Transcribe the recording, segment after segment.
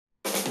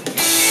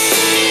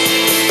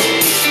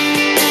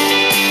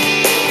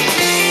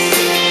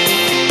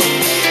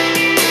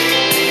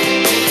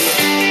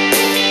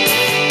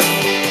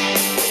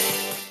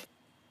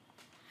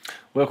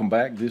Welcome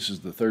back. This is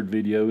the third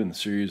video in the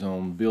series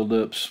on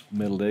build-ups,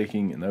 metal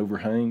decking, and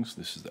overhangs.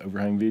 This is the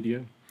overhang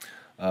video.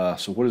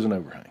 So what is an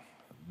overhang?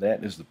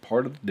 That is the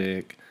part of the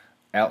deck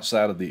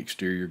outside of the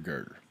exterior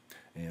girder.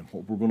 And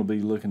what we're going to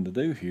be looking to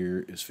do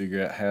here is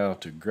figure out how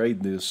to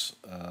grade this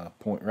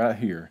point right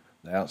here,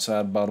 the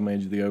outside bottom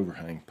edge of the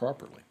overhang,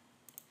 properly.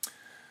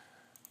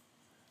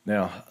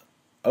 Now,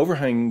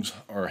 overhangs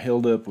are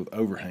held up with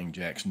overhang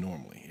jacks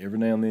normally. Every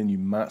now and then you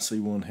might see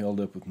one held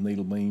up with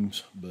needle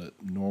beams, but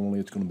normally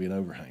it's going to be an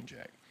overhang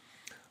jack.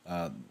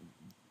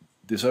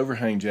 This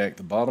overhang jack,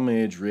 the bottom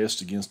edge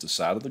rests against the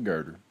side of the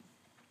girder.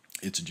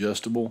 It's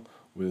adjustable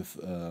with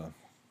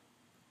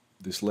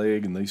this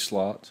leg and these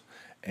slots,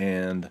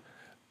 and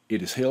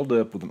it is held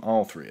up with an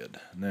awl thread.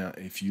 Now,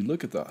 if you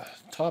look at the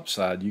top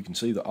side, you can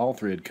see the awl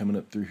thread coming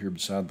up through here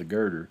beside the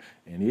girder,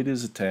 and it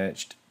is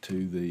attached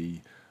to the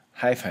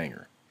half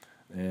hanger.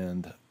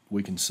 And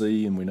we can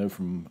see, and we know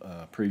from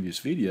previous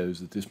videos,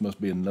 that this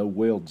must be a no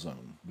weld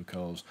zone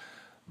because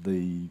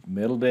the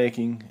metal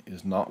decking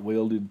is not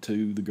welded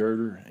to the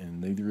girder,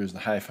 and neither is the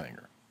half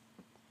hanger.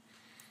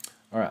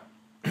 Alright,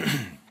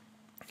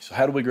 so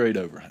how do we grade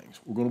overhangs?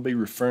 We're going to be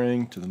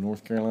referring to the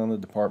North Carolina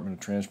Department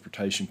of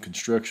Transportation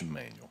Construction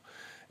Manual,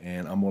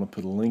 and I'm going to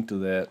put a link to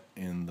that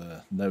in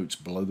the notes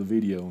below the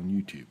video on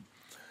YouTube.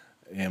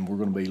 And we're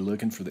going to be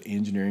looking for the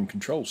engineering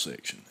control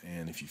section,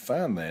 and if you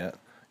find that,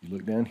 you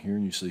look down here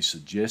and you see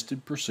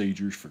suggested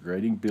procedures for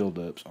grading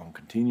buildups on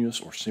continuous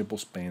or simple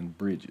span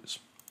bridges.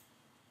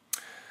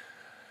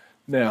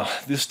 Now,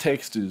 this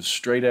text is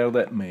straight out of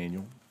that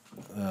manual.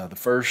 The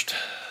first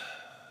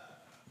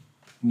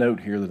note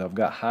here that I've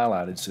got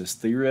highlighted says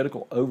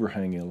theoretical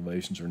overhang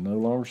elevations are no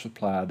longer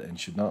supplied and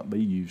should not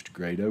be used to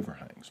grade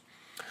overhangs.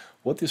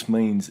 What this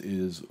means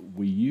is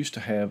we used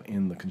to have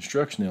in the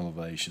construction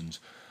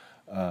elevations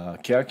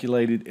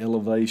calculated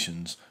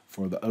elevations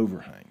for the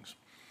overhangs.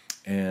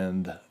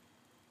 And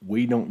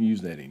we don't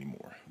use that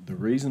anymore. The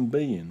reason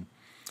being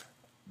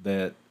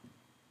that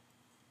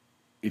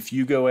if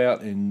you go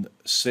out and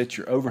set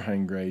your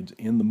overhang grades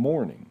in the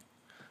morning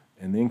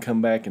and then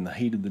come back in the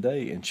heat of the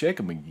day and check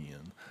them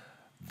again,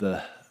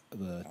 the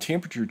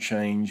temperature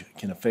change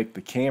can affect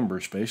the camber,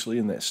 especially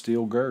in that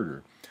steel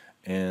girder,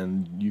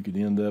 and you could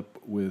end up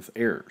with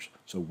errors.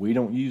 So we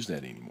don't use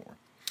that anymore.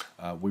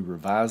 We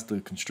revised the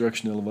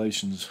construction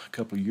elevations a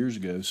couple of years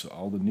ago, so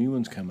all the new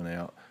ones coming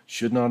out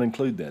should not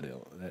include that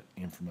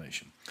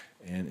information.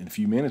 And in a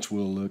few minutes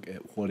we'll look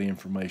at what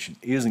information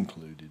is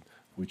included,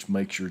 which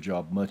makes your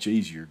job much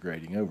easier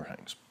grading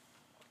overhangs.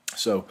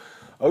 So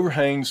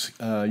overhangs,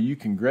 you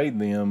can grade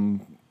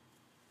them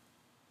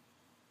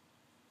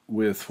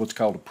with what's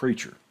called a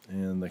preacher,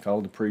 and they call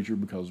it a preacher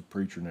because the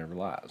preacher never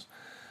lies.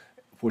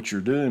 What you're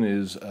doing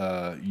is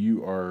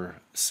you are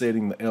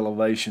setting the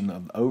elevation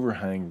of the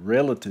overhang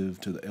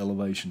relative to the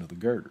elevation of the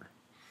girder.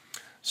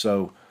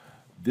 So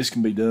this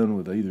can be done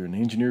with either an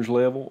engineer's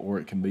level or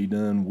it can be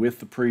done with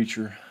the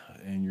preacher,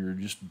 and you're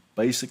just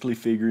basically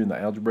figuring the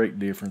algebraic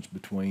difference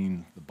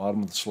between the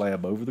bottom of the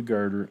slab over the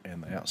girder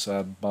and the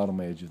outside bottom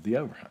edge of the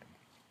overhang.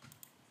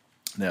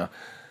 Now,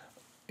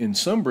 in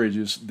some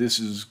bridges, this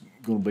is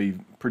going to be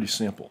pretty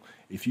simple.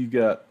 If you've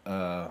got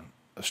a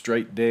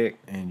straight deck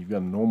and you've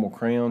got a normal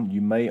crown, you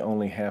may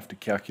only have to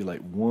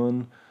calculate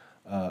one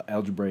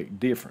algebraic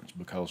difference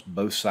because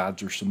both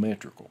sides are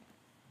symmetrical.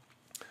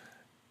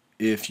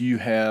 If you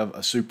have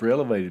a super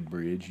elevated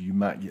bridge, you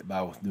might get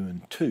by with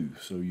doing two,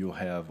 so you'll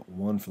have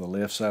one for the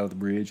left side of the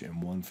bridge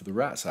and one for the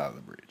right side of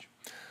the bridge.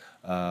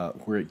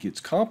 Where it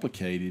gets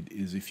complicated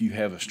is if you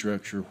have a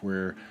structure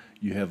where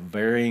you have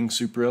varying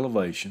super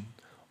elevation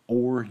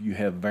or you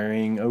have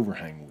varying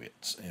overhang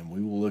widths, and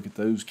we will look at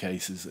those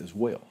cases as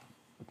well.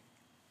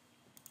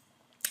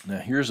 Now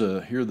here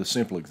are the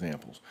simple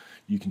examples.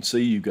 You can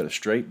see you've got a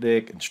straight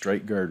deck and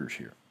straight girders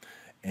here,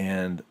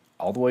 and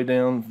all the way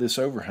down this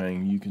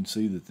overhang you can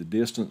see that the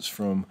distance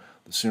from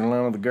the center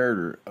line of the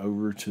girder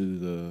over to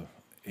the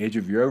edge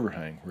of your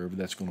overhang, wherever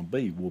that's going to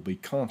be, will be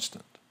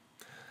constant.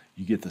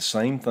 You get the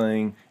same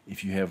thing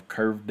if you have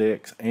curved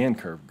decks and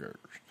curved girders.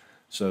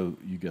 So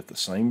you get the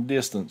same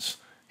distance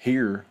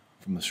here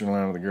from the center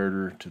line of the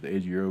girder to the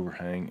edge of your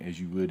overhang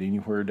as you would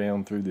anywhere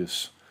down through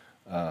this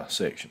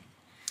section.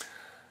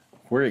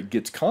 Where it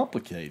gets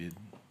complicated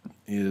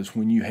is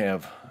when you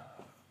have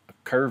a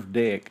curved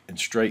deck and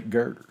straight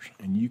girders,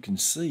 and you can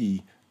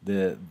see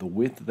that the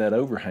width of that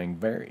overhang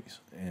varies,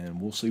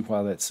 and we'll see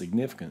why that's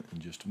significant in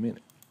just a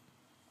minute.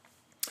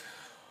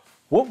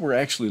 What we're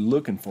actually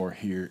looking for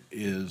here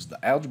is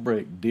the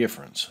algebraic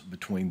difference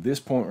between this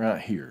point right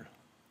here,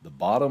 the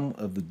bottom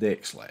of the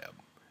deck slab,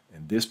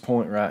 and this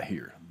point right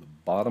here, the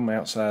bottom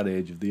outside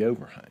edge of the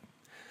overhang.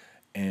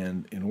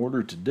 And in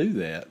order to do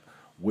that,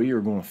 we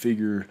are going to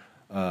figure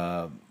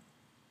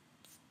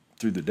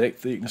through the deck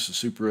thickness, the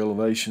super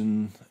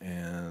elevation,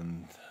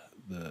 and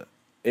the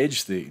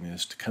edge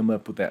thickness to come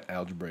up with that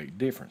algebraic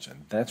difference,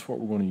 and that's what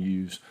we're going to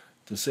use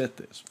to set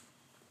this.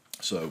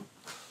 So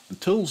the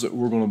tools that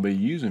we're going to be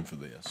using for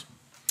this,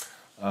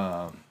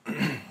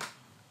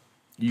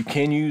 you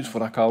can use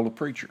what I call the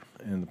preacher,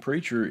 and the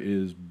preacher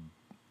is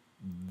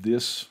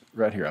this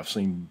right here. I've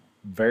seen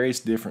various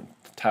different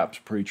types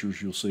of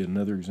preachers. You'll see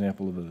another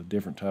example of a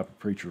different type of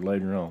preacher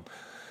later on.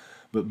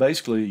 But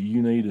basically,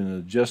 you need an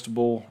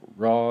adjustable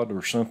rod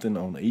or something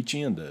on each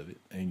end of it,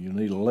 and you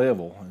need a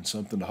level and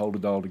something to hold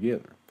it all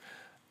together.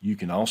 You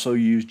can also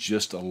use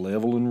just a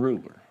level and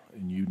ruler,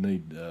 and you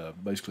need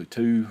basically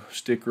 2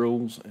 stick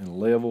rules and a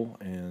level,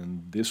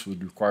 and this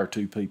would require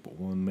 2 people,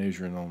 one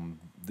measuring on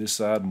this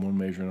side and one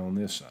measuring on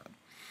this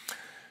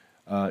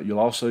side. You'll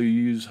also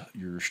use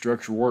your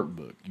structure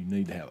workbook. You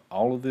need to have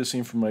all of this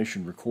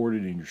information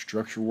recorded in your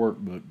structure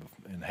workbook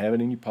and have it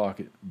in your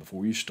pocket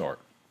before you start.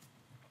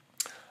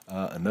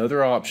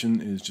 Another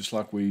option is, just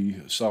like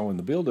we saw in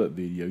the build-up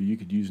video, you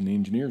could use an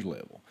engineer's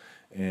level.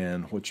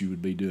 And what you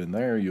would be doing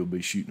there, you'll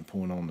be shooting a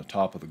point on the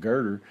top of the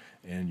girder,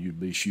 and you'd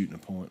be shooting a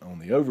point on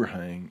the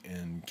overhang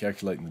and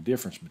calculating the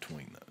difference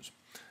between those.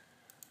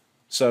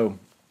 So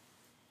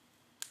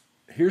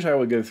here's how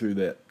we go through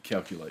that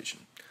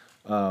calculation.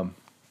 Your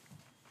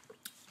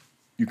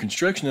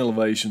construction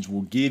elevations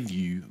will give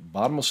you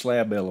bottom of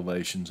slab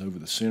elevations over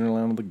the center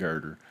line of the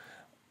girder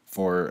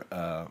for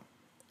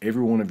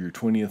every one of your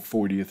 20th,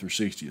 40th, or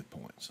 60th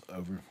points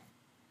over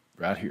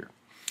right here.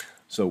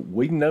 So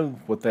we know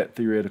what that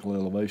theoretical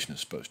elevation is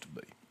supposed to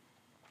be.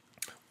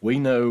 We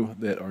know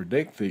that our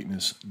deck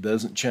thickness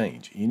doesn't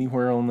change.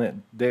 Anywhere on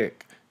that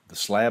deck, the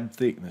slab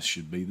thickness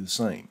should be the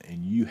same,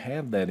 and you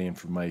have that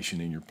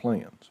information in your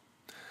plans.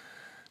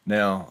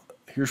 Now,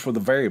 here's where the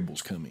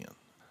variables come in.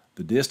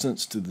 The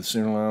distance to the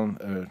center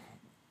line,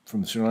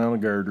 from the center line of the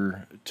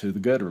girder to the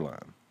gutter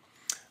line.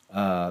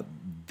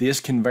 This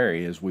can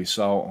vary, as we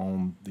saw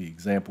on the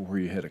example where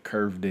you had a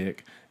curved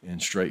deck and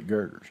straight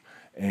girders.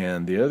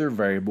 And the other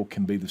variable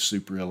can be the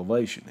super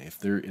elevation. If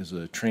there is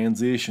a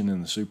transition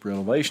in the super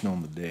elevation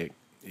on the deck,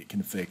 it can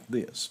affect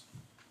this.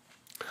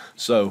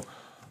 So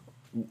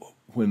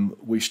when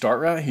we start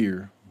right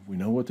here, we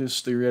know what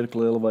this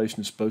theoretical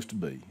elevation is supposed to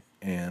be,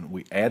 and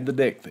we add the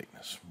deck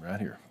thickness right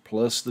here,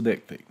 plus the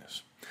deck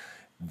thickness.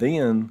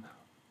 Then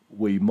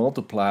we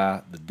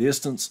multiply the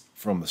distance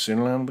from the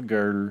center line of the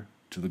girder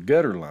to the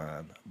gutter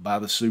line by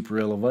the super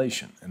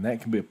elevation, and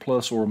that can be a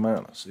plus or a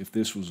minus. If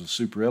this was a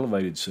super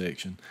elevated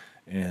section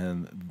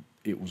and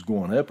it was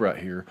going up right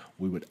here,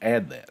 we would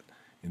add that.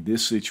 In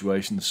this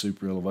situation, the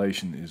super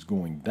elevation is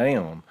going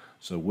down,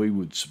 so we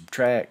would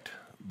subtract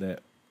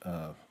that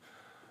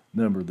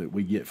number that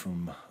we get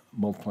from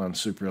multiplying the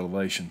super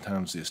elevation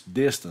times this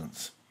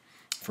distance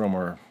from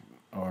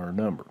our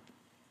number.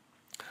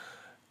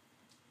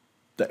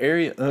 The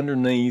area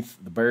underneath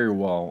the barrier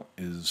wall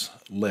is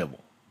level.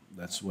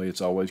 That's the way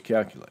it's always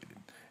calculated.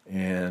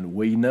 And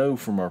we know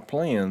from our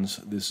plans,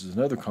 this is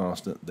another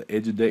constant, the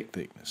edge of deck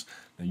thickness.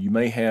 Now, you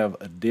may have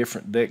a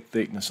different deck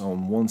thickness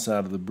on one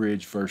side of the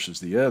bridge versus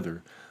the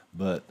other,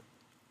 but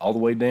all the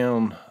way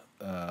down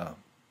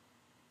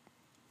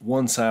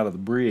one side of the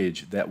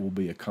bridge, that will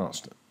be a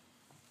constant.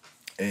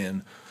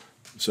 And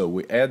so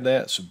we add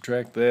that,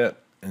 subtract that,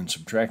 and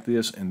subtract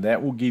this, and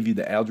that will give you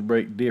the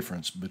algebraic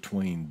difference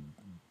between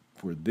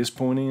where this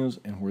point is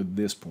and where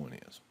this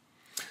point is.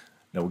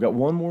 Now, we've got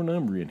one more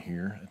number in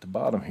here at the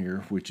bottom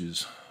here, which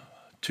is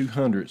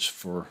 2/100ths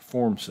for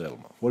form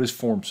settlement. What is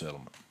form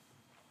settlement?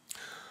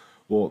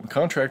 Well, the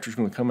contractor's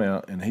going to come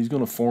out and he's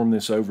going to form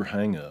this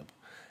overhang up,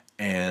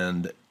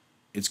 and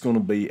it's going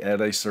to be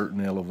at a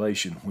certain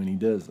elevation when he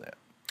does that.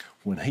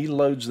 When he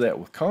loads that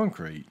with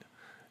concrete,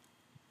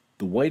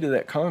 the weight of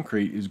that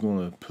concrete is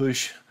going to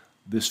push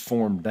this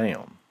form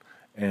down,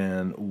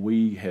 and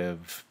we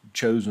have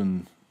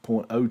chosen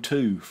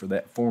 0.02 for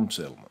that form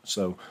settlement.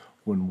 So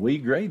when we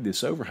grade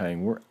this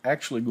overhang, we're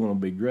actually going to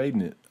be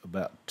grading it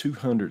about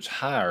 2/100ths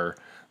higher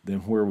than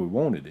where we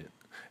wanted it.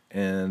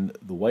 And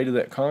the weight of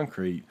that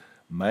concrete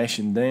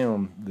mashing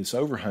down this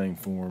overhang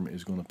form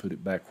is going to put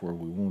it back where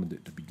we wanted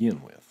it to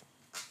begin with.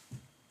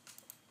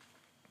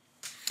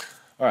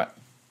 All right,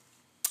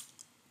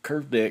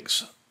 curved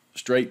decks,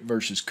 straight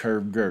versus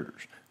curved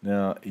girders.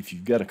 Now, if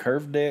you've got a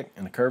curved deck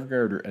and a curved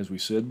girder, as we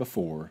said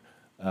before,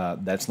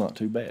 that's not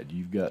too bad.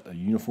 You've got a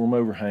uniform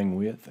overhang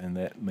width, and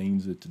that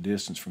means that the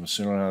distance from the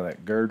center line of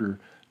that girder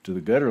to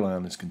the gutter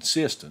line is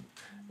consistent,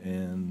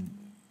 and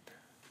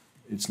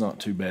it's not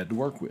too bad to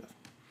work with.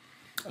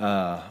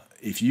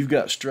 If you've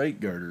got straight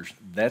girders,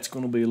 that's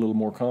going to be a little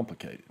more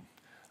complicated.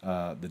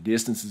 The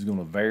distance is going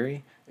to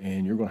vary,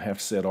 and you're going to have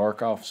to set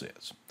arc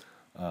offsets.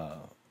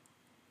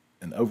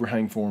 And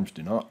overhang forms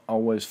do not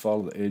always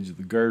follow the edge of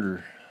the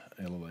girder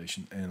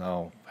elevation, and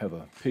I'll have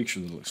a picture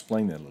that will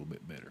explain that a little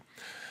bit better.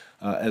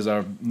 As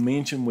I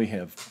mentioned, we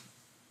have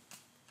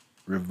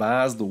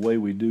revised the way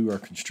we do our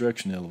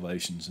construction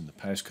elevations in the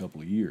past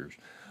couple of years.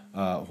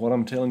 What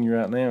I'm telling you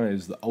right now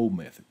is the old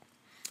method.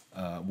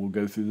 We'll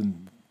go through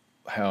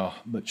how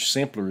much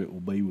simpler it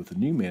will be with the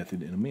new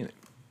method in a minute.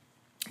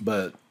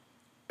 But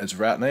as of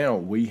right now,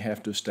 we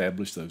have to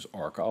establish those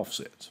arc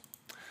offsets.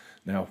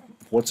 Now,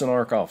 what's an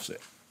arc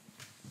offset?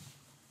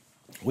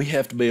 We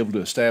have to be able to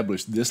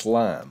establish this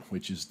line,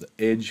 which is the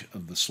edge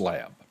of the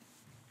slab.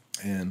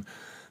 And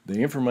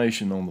the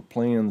information on the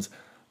plans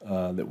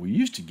that we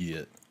used to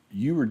get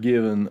you were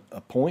given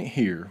a point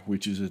here,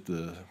 which is at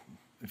the,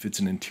 if it's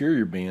an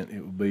interior bent,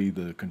 it will be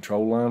the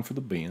control line for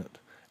the bent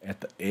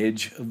at the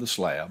edge of the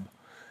slab.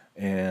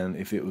 And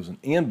if it was an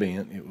end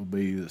bent, it will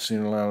be the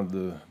center line of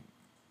the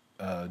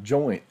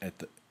joint at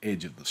the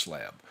edge of the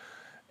slab.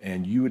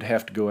 And you would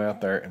have to go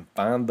out there and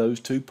find those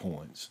 2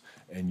 points,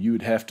 and you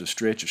would have to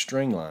stretch a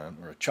string line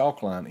or a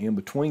chalk line in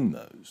between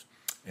those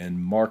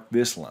and mark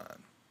this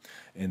line.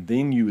 And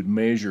then you would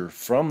measure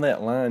from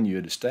that line you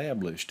had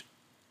established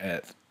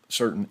at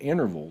certain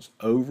intervals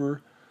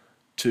over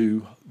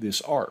to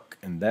this arc,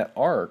 and that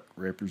arc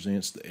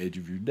represents the edge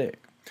of your deck.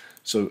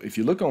 So if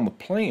you look on the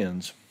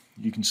plans,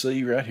 you can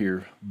see right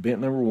here, bent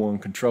number 1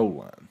 control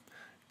line.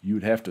 You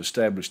would have to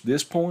establish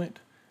this point,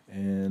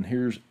 and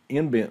here's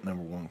end bent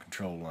number 1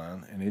 control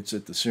line, and it's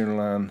at the center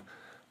line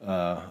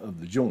of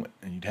the joint,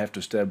 and you'd have to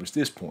establish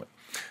this point.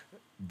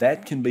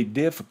 That can be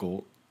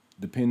difficult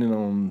depending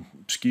on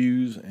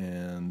skews,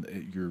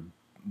 and you're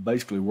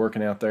basically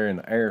working out there in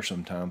the air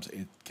sometimes.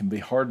 It can be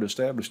hard to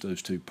establish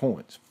those 2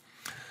 points.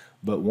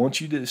 But once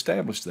you did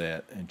establish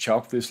that and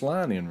chalk this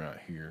line in right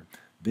here,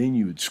 then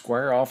you would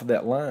square off of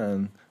that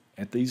line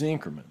at these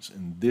increments.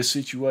 In this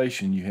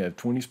situation, you have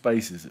 20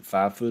 spaces at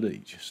 5 foot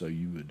each. So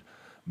you would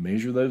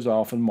measure those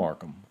off and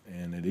mark them.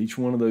 And at each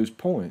one of those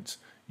points,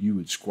 you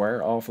would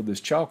square off of this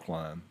chalk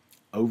line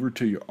over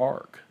to your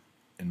arc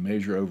and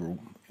measure over,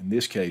 in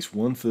this case,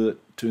 1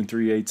 foot 2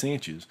 3/8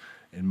 inches,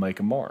 and make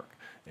a mark.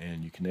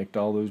 And you connect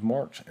all those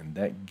marks, and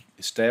that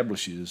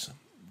establishes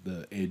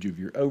the edge of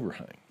your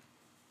overhang.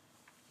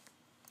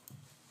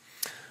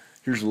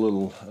 Here's a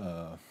little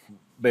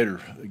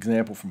better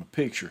example from a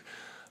picture.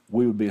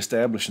 We would be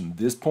establishing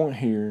this point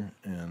here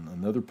and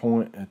another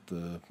point at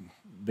the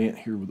bent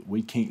here that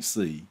we can't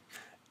see,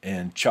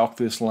 and chalk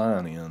this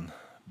line in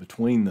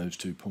between those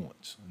 2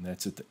 points. And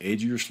that's at the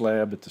edge of your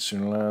slab at the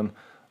center line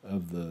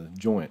of the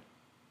joint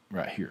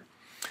right here.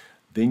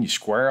 Then you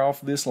square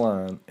off this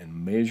line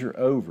and measure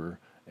over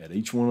at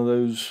each one of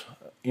those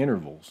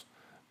intervals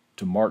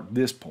to mark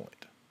this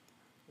point.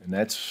 And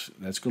that's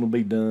going to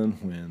be done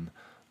when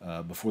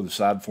before the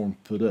side form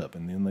put up,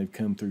 and then they've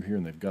come through here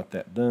and they've got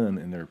that done,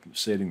 and they're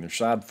setting their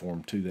side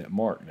form to that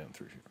mark down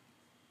through here.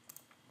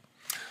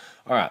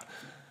 All right,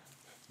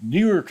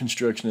 newer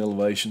construction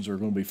elevations are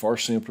going to be far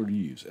simpler to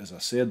use. As I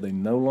said, they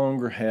no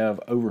longer have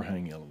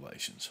overhang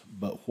elevations,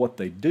 but what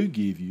they do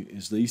give you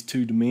is these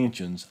 2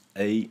 dimensions,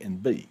 A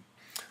and B.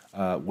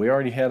 We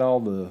already had all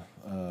the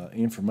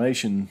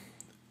information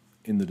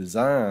in the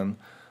design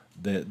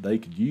that they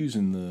could use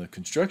in the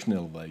construction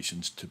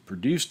elevations to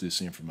produce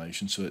this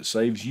information, so it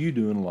saves you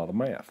doing a lot of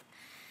math.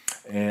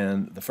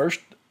 And the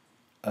first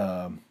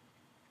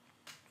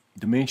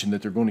dimension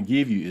that they're going to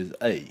give you is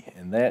A,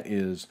 and that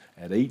is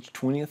at each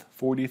 20th,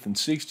 40th, and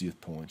 60th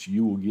points,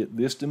 you will get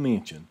this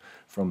dimension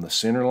from the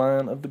center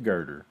line of the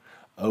girder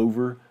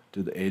over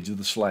to the edge of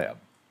the slab.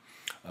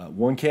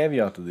 One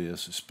caveat to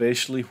this,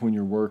 especially when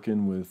you're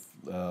working with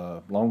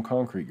long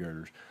concrete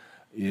girders,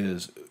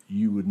 is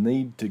you would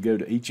need to go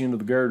to each end of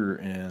the girder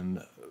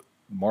and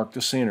mark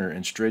the center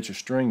and stretch a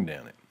string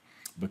down it,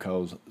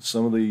 because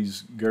some of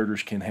these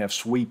girders can have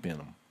sweep in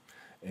them,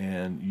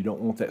 and you don't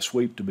want that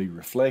sweep to be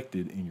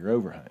reflected in your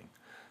overhang.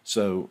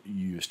 So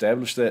you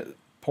establish that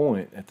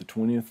point at the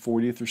 20th,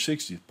 40th, or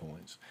 60th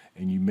points,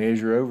 and you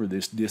measure over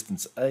this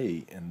distance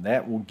A, and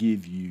that will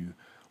give you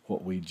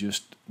what we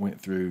just went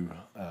through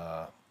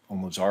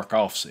on those arc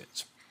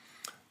offsets,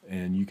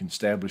 and you can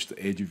establish the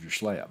edge of your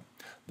slab.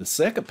 The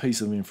second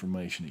piece of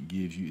information it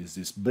gives you is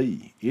this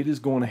B. It is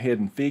going ahead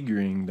and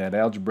figuring that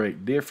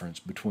algebraic difference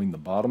between the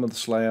bottom of the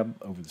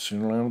slab over the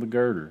center line of the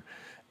girder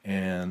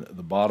and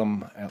the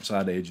bottom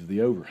outside edge of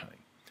the overhang.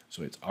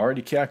 So it's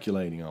already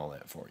calculating all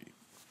that for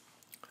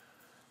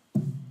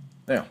you.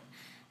 Now,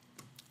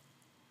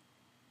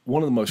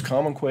 one of the most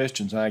common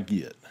questions I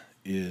get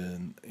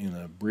in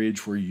a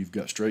bridge where you've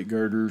got straight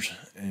girders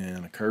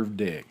and a curved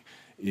deck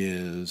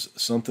is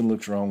something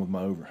looks wrong with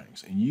my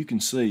overhangs. And you can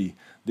see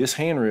this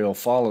handrail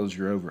follows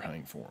your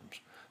overhang forms.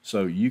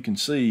 So you can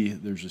see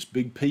there's this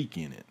big peak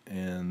in it,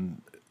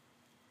 and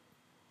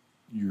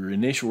your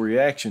initial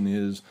reaction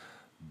is,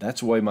 that's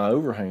the way my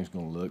overhang is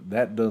going to look.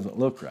 That doesn't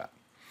look right.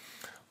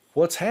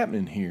 What's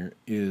happening here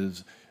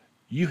is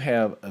you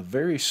have a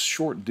very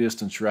short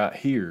distance right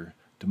here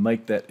to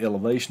make that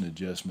elevation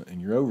adjustment in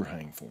your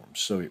overhang forms.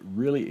 So it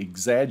really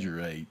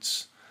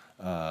exaggerates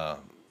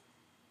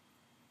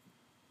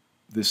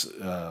this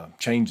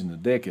change in the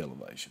deck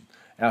elevation.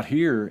 Out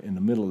here in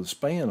the middle of the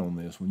span on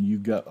this one,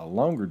 you've got a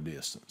longer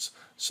distance,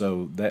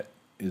 so that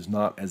is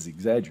not as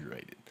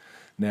exaggerated.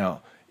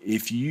 Now,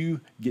 if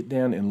you get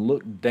down and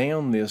look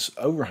down this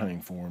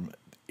overhang form,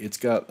 it's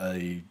got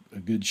a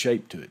good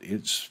shape to it.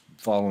 It's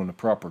following a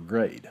proper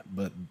grade,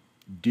 but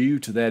due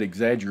to that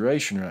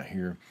exaggeration right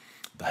here,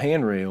 the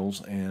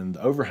handrails and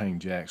the overhang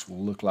jacks will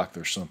look like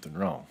there's something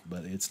wrong,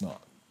 but it's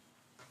not.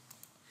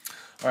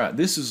 All right,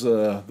 this is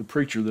the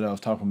preacher that I was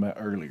talking about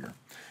earlier,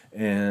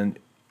 and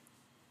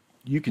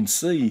you can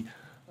see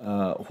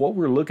what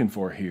we're looking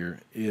for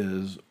here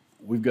is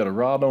we've got a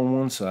rod on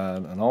one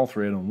side, an all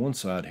thread on one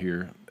side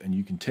here, and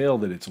you can tell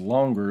that it's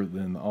longer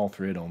than the all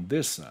thread on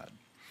this side.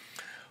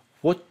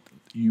 What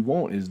you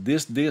want is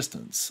this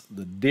distance,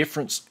 the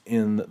difference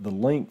in the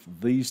length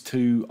of these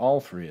two all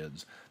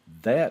threads.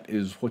 That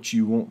is what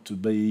you want to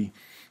be.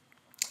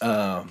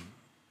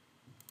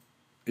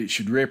 It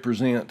should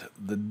represent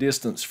the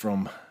distance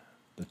from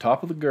the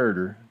top of the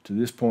girder to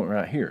this point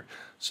right here.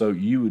 So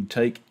you would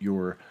take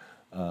your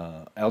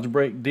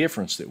algebraic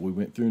difference that we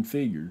went through and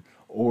figured,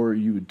 or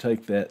you would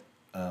take that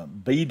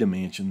B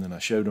dimension that I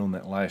showed on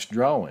that last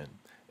drawing,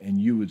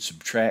 and you would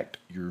subtract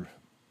your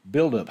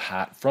buildup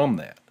height from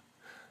that.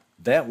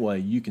 That way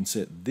you can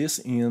set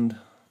this end,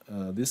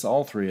 this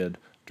all thread,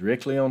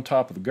 directly on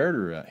top of the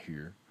girder right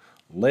here,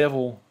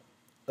 level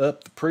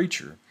up the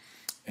preacher,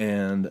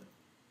 and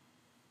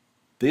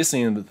this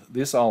end,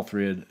 this all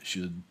thread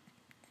should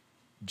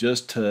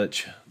just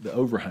touch the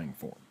overhang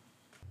form.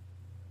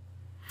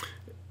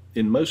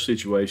 In most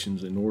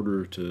situations, in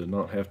order to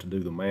not have to do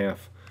the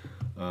math,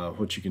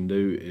 what you can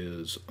do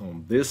is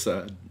on this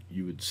side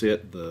you would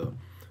set the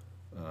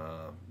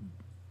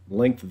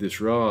length of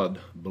this rod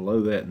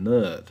below that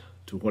nut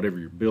to whatever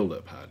your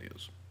buildup height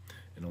is,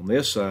 and on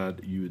this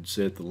side you would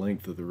set the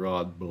length of the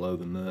rod below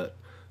the nut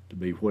to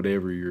be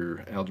whatever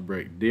your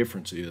algebraic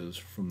difference is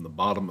from the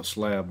bottom of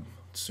slab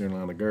center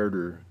line of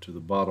girder to the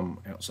bottom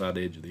outside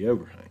edge of the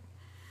overhang.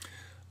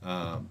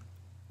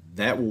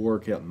 That will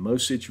work out in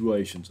most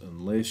situations,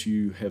 unless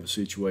you have a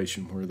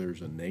situation where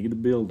there's a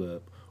negative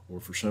buildup,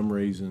 or for some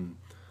reason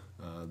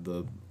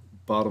the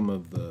bottom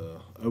of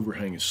the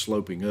overhang is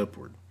sloping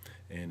upward.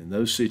 And in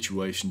those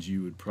situations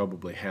you would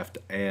probably have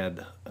to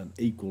add an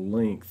equal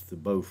length to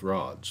both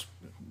rods.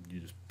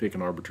 You just pick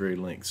an arbitrary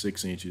length,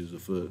 6 inches, a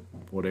foot,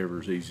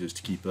 whatever is easiest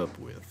to keep up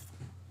with.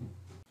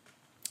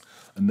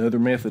 Another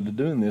method of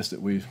doing this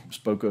that we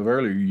spoke of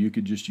earlier, you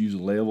could just use a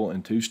level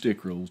and 2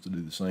 stick rules to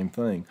do the same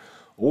thing.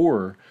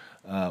 Or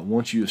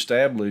once you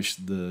establish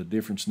the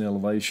difference in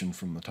elevation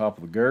from the top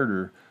of the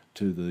girder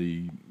to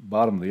the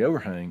bottom of the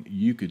overhang,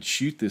 you could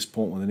shoot this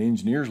point with an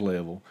engineer's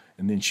level,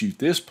 and then shoot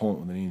this point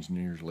with an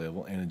engineer's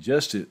level, and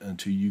adjust it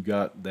until you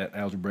got that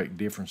algebraic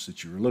difference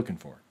that you were looking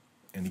for.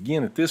 And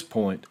again, at this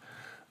point,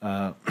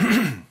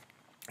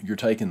 you're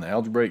taking the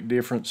algebraic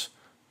difference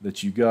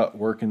that you got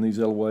working these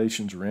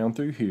elevations around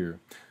through here,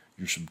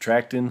 you're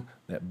subtracting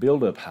that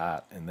buildup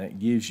height, and that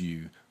gives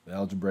you the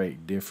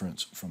algebraic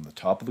difference from the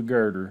top of the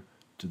girder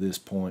to this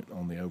point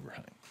on the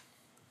overhang.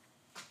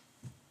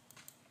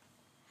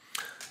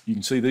 You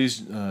can see these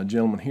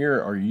gentlemen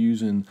here are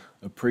using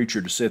a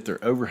preacher to set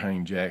their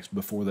overhang jacks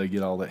before they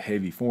get all that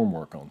heavy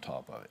formwork on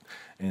top of it.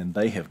 And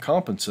they have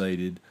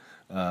compensated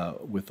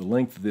with the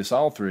length of this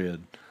all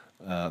thread.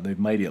 They've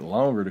made it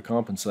longer to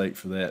compensate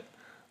for that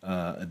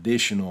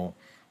additional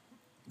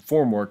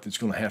formwork that's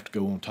going to have to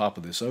go on top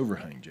of this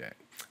overhang jack.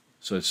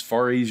 So it's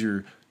far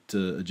easier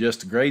to adjust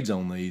the grades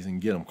on these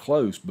and get them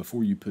close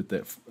before you put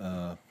that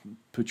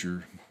put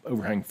your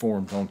overhang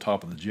forms on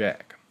top of the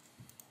jack.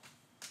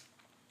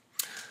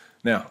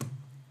 Now,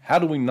 how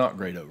do we not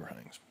grade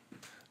overhangs?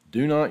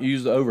 Do not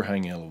use the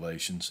overhang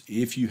elevations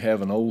if you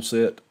have an old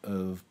set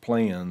of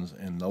plans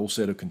and an old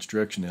set of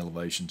construction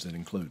elevations that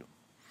include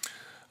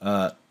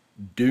them.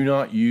 Do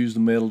not use the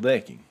metal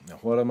decking. Now,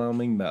 what do I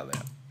mean by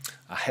that?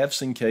 I have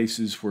seen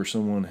cases where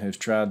someone has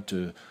tried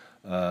to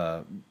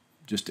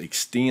just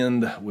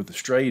extend with a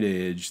straight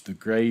edge the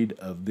grade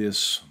of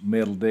this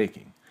metal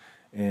decking.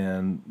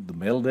 And the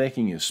metal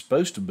decking is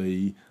supposed to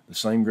be the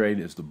same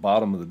grade as the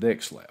bottom of the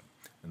deck slab.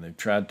 And they've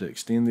tried to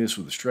extend this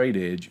with a straight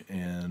edge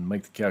and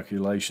make the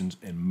calculations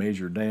and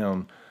measure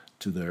down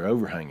to their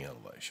overhang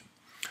elevation.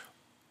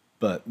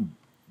 But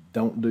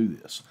don't do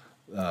this.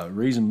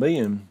 Reason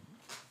being,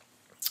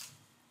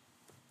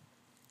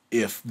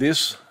 if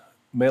this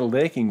metal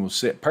decking was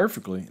set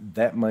perfectly,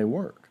 that may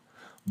work.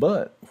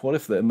 But what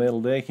if that metal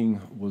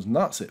decking was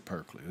not set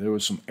perfectly? There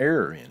was some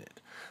error in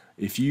it.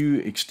 If you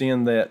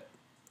extend that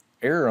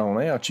error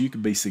on out, you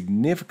could be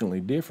significantly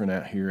different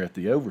out here at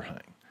the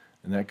overhang.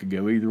 And that could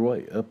go either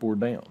way, up or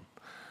down.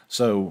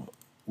 So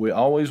we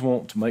always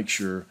want to make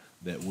sure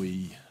that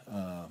we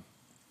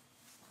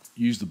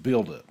use the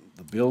buildup.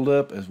 The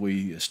buildup, as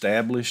we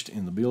established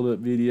in the buildup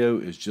video,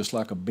 is just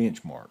like a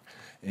benchmark.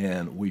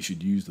 And we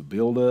should use the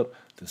buildup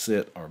to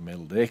set our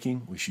metal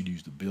decking. We should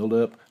use the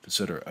buildup to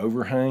set our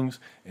overhangs.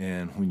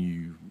 And when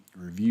you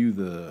review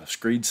the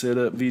screed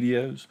setup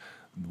videos,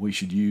 we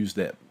should use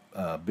that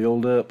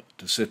buildup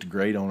to set the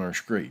grade on our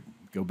screed.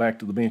 Go back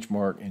to the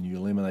benchmark and you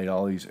eliminate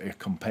all these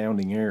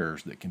compounding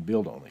errors that can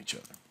build on each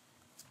other.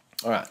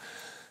 All right,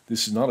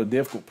 this is not a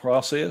difficult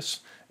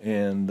process,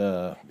 and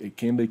it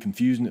can be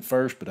confusing at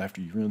first, but after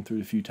you run through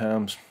it a few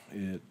times,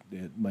 it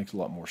makes a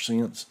lot more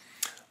sense.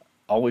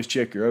 Always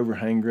check your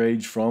overhang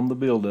grades from the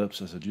buildups,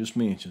 as I just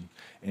mentioned,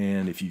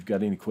 and if you've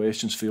got any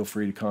questions, feel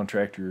free to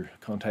contact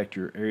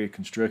your area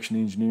construction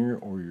engineer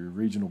or your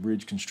regional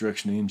bridge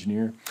construction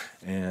engineer,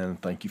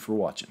 and thank you for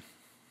watching.